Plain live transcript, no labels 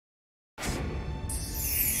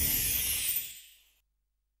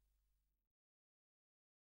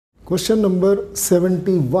Question number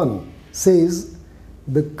 71 says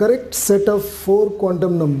the correct set of 4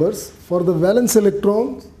 quantum numbers for the valence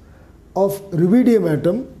electrons of rubidium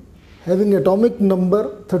atom having atomic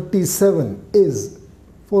number 37 is,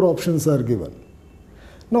 4 options are given.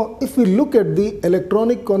 Now if we look at the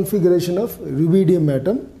electronic configuration of rubidium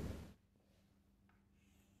atom,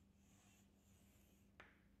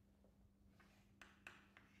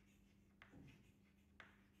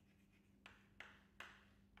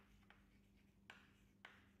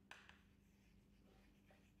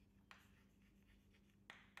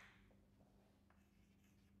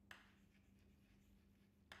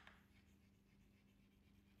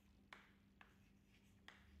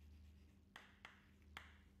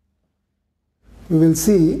 we will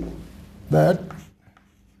see that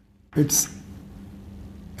its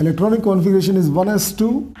electronic configuration is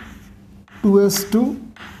 1s2,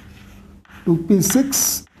 2s2,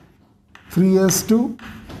 2p6, 3s2,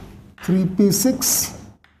 3p6,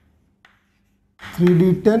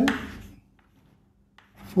 3d10,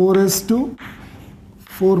 4s2,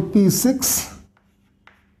 4p6,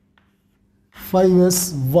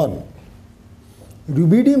 5s1.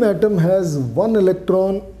 Rubidium atom has 1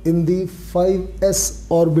 electron in the 5s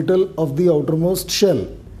orbital of the outermost shell.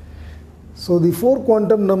 So the 4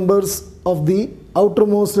 quantum numbers of the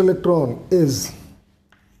outermost electron is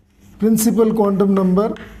principal quantum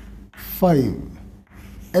number 5,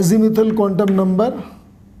 azimuthal quantum number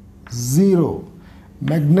 0,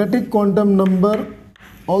 magnetic quantum number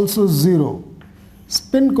also 0,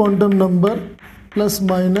 spin quantum number plus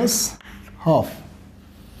minus half.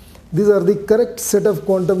 These are the correct set of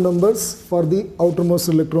quantum numbers for the outermost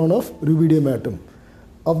electron of rubidium atom.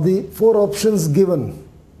 Of the 4 options given,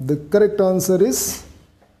 the correct answer is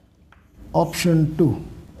option 2.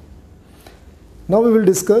 Now we will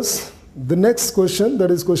discuss the next question, that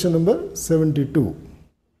is question number 72.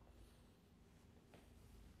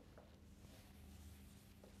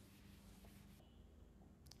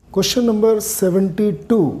 Question number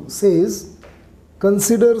 72 says,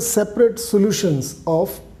 consider separate solutions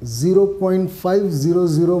of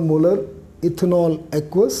 0.500 molar ethanol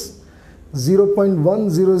aqueous,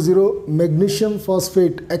 0.100 magnesium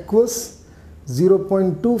phosphate aqueous,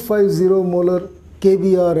 0.250 molar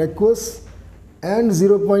KBr aqueous, and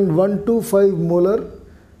 0.125 molar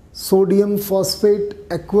sodium phosphate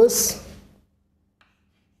aqueous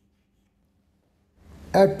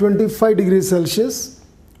at 25 degrees Celsius.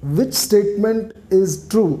 Which statement is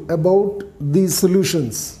true about these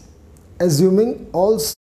solutions, assuming all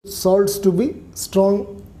salts to be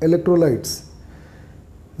strong electrolytes?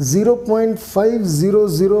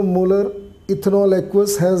 0.500 molar ethanol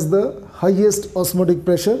aqueous has the highest osmotic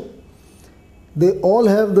pressure. They all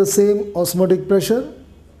have the same osmotic pressure.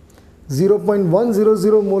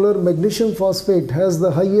 0.100 molar magnesium phosphate has the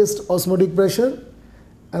highest osmotic pressure.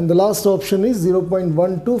 And the last option is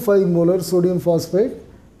 0.125 molar sodium phosphate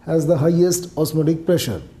has the highest osmotic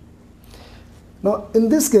pressure. Now in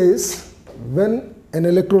this case, when an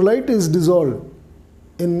electrolyte is dissolved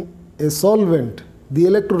in a solvent, the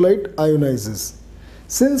electrolyte ionizes.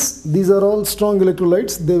 Since these are all strong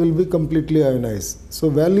electrolytes, they will be completely ionized. So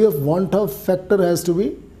value of want-off factor has to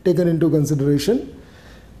be taken into consideration.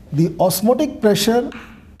 The osmotic pressure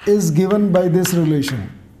is given by this relation.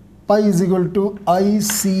 Pi is equal to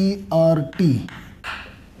ICRT.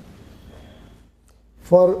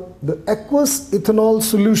 For the aqueous ethanol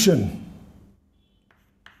solution,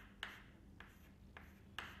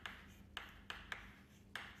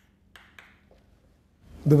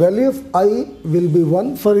 the value of I will be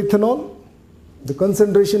 1 for ethanol. The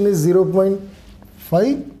concentration is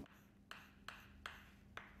 0.5.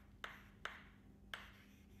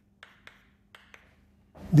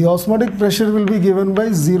 The osmotic pressure will be given by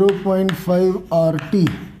 0.5 RT.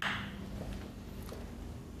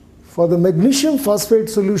 For the magnesium phosphate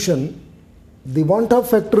solution, the want-off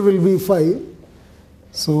factor will be 5.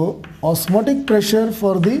 So osmotic pressure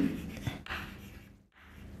for the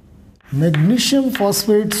magnesium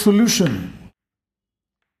phosphate solution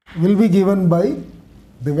will be given by,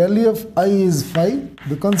 the value of I is 5,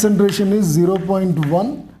 the concentration is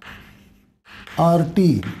 0.1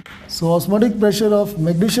 RT. So osmotic pressure of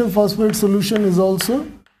magnesium phosphate solution is also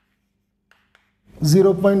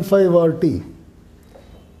 0.5 RT.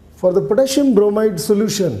 For the potassium bromide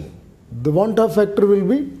solution, the want-off factor will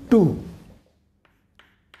be 2.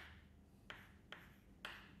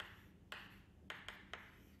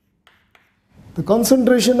 The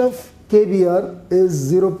concentration of KBr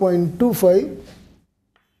is 0.25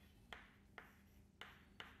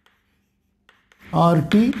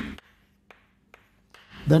 RT,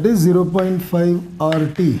 that is 0.5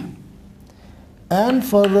 RT. And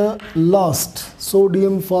for the last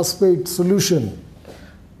sodium phosphate solution,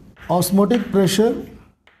 osmotic pressure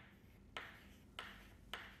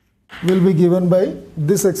will be given by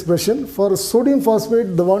this expression. For sodium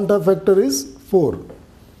phosphate, the Vanta factor is 4.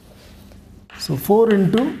 So 4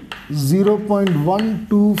 into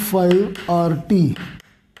 0.125 RT.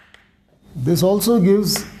 This also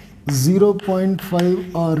gives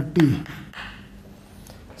 0.5 RT.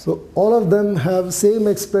 So all of them have same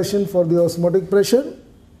expression for the osmotic pressure.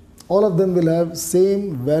 All of them will have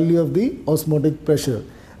same value of the osmotic pressure.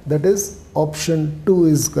 That is, option 2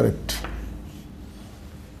 is correct.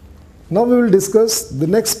 Now we will discuss the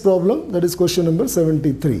next problem, that is question number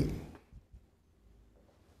 73.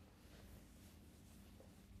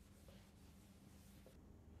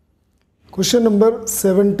 Question number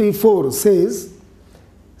 74 says,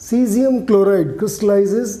 cesium chloride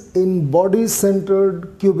crystallizes in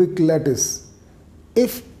body-centered cubic lattice.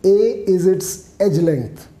 If A is its edge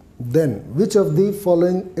length, then which of the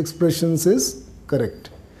following expressions is correct?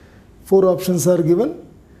 4 options are given.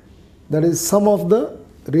 That is, sum of the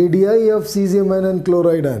radii of cesium ion and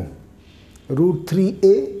chloride ion, root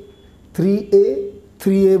 3a, 3a,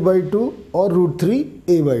 3a by 2 or root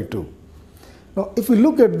 3a by 2. Now, if we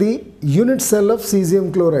look at the unit cell of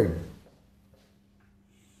cesium chloride,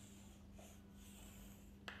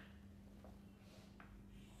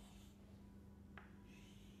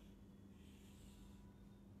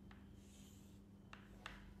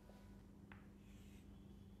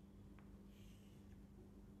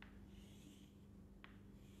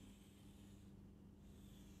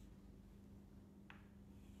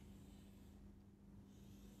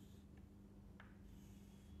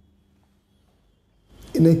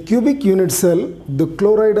 in a cubic unit cell, the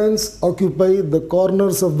chloride ions occupy the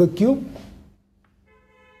corners of the cube.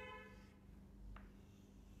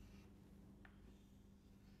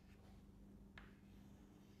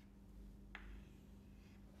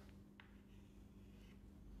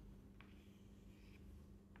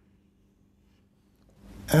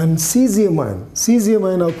 And cesium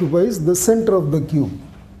ion occupies the center of the cube.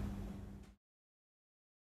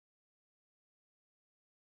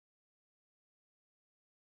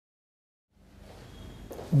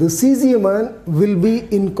 The cesium ion will be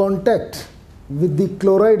in contact with the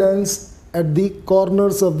chloride ions at the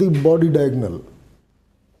corners of the body diagonal.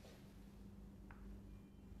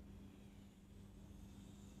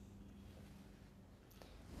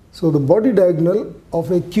 So the body diagonal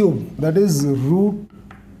of a cube, that is root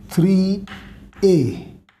 3a,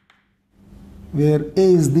 where a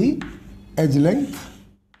is the edge length,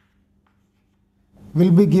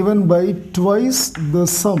 will be given by twice the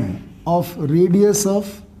sum of radius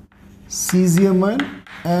of cesium ion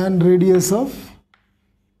and radius of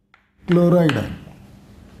chloride ion.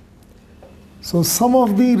 So sum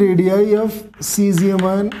of the radii of cesium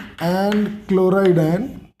ion and chloride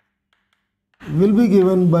ion will be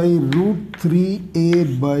given by root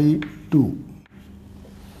 3a by 2.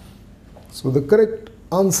 So the correct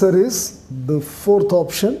answer is the 4th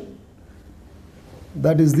option.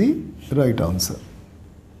 That is the right answer.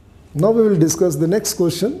 Now we will discuss the next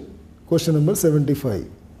question, question number 75.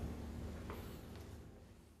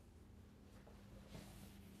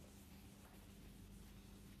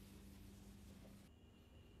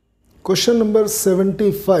 Question number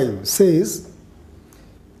 75 says,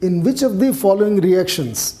 in which of the following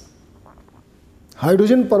reactions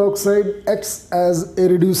hydrogen peroxide acts as a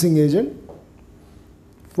reducing agent?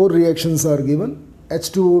 4 reactions are given.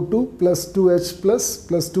 H2O2 plus 2H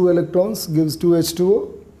plus 2 electrons gives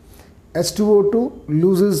 2H2O. H2O2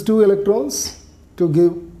 loses 2 electrons to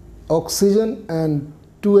give oxygen and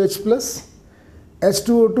 2H plus.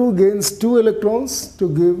 H2O2 gains 2 electrons to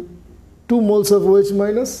give 2 moles of OH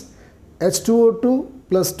minus. H2O2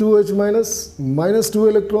 plus 2H minus 2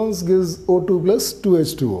 electrons gives O2 plus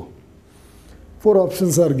 2H2O. 4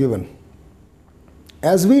 options are given.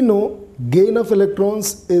 As we know, gain of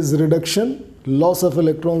electrons is reduction, loss of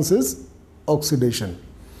electrons is oxidation.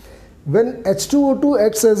 When H2O2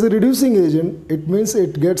 acts as a reducing agent, it means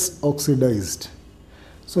it gets oxidized.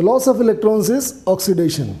 So loss of electrons is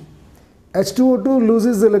oxidation. H2O2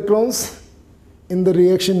 loses electrons in the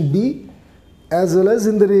reaction B as well as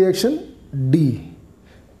in the reaction D.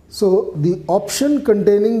 So the option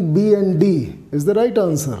containing B and D is the right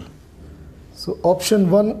answer. So option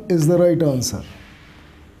 1 is the right answer.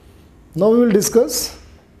 Now we will discuss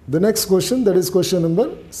the next question, that is question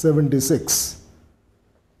number 76.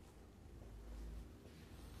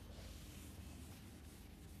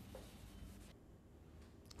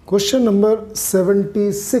 Question number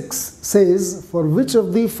 76 says, for which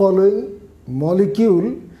of the following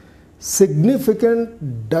molecule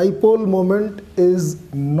significant dipole moment is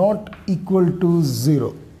not equal to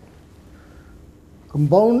 0.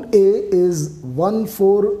 Compound A is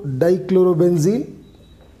 1,4-dichlorobenzene.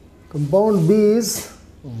 Compound B is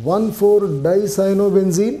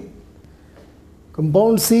 1,4-dicyanobenzene.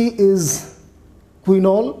 Compound C is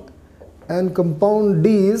quinol, and compound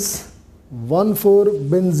D is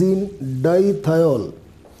 1,4-benzene dithiol.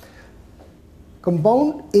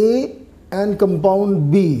 Compound A and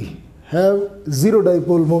compound B have 0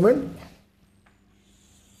 dipole moment.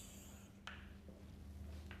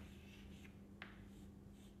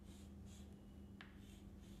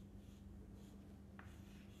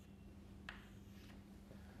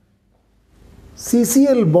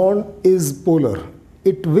 CCl bond is polar.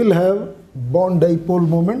 It will have bond dipole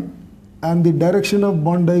moment, and the direction of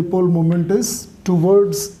bond dipole moment is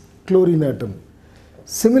towards chlorine atom.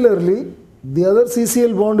 Similarly, the other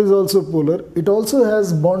CCl bond is also polar. It also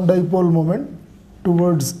has bond dipole moment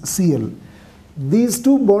towards Cl. These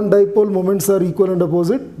two bond dipole moments are equal and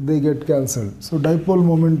opposite, they get cancelled. So dipole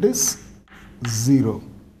moment is 0.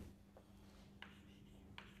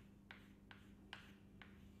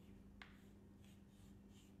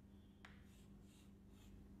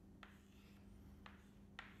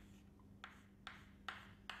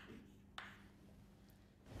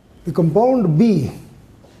 The compound B,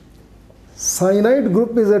 cyanide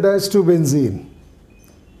group is attached to benzene.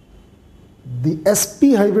 The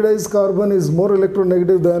sp hybridized carbon is more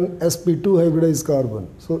electronegative than sp2 hybridized carbon.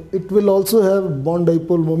 So it will also have bond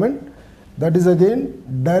dipole moment, that is again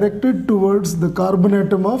directed towards the carbon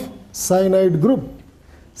atom of cyanide group.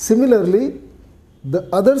 Similarly, the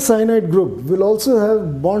other cyanide group will also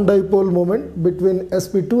have bond dipole moment between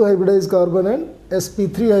sp2 hybridized carbon and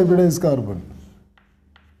sp3 hybridized carbon.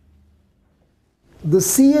 The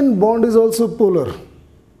CN bond is also polar.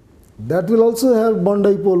 That will also have bond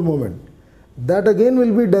dipole moment. That again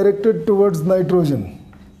will be directed towards nitrogen.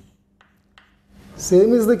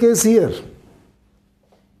 Same is the case here.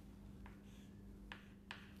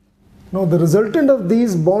 Now the resultant of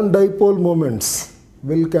these bond dipole moments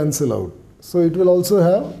will cancel out. So it will also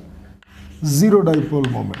have 0 dipole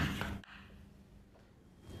moment.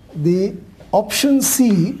 The option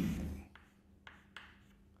C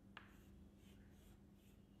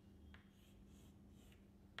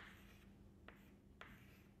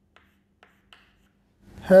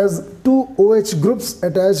has two OH groups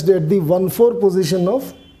attached at the 1,4 position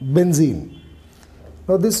of benzene.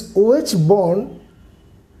 Now this OH bond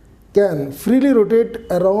can freely rotate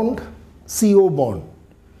around CO bond.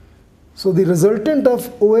 So the resultant of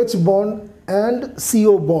OH bond and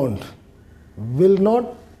CO bond will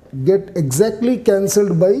not get exactly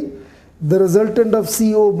cancelled by the resultant of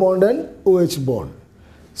CO bond and OH bond.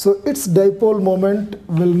 So its dipole moment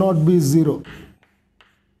will not be 0.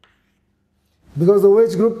 Because the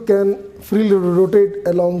OH group can freely rotate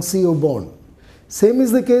along CO bond. Same is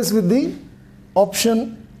the case with the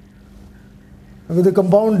option with the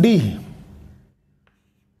compound D.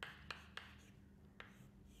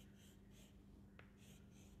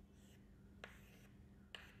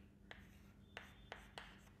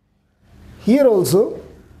 Here also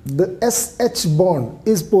the SH bond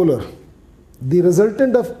is polar. The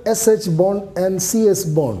resultant of SH bond and CS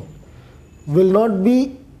bond will not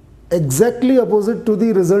be exactly opposite to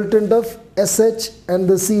the resultant of SH and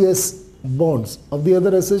the CS bonds of the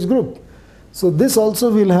other SH group. So this also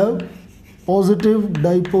will have positive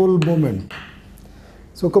dipole moment.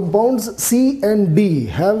 So compounds C and D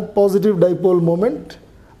have positive dipole moment.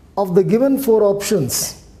 Of the given 4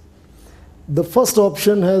 options, the first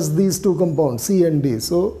option has these two compounds C and D.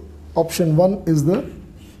 So option 1 is the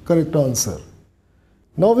correct answer.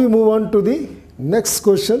 Now we move on to the next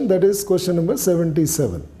question, that is question number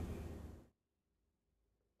 77.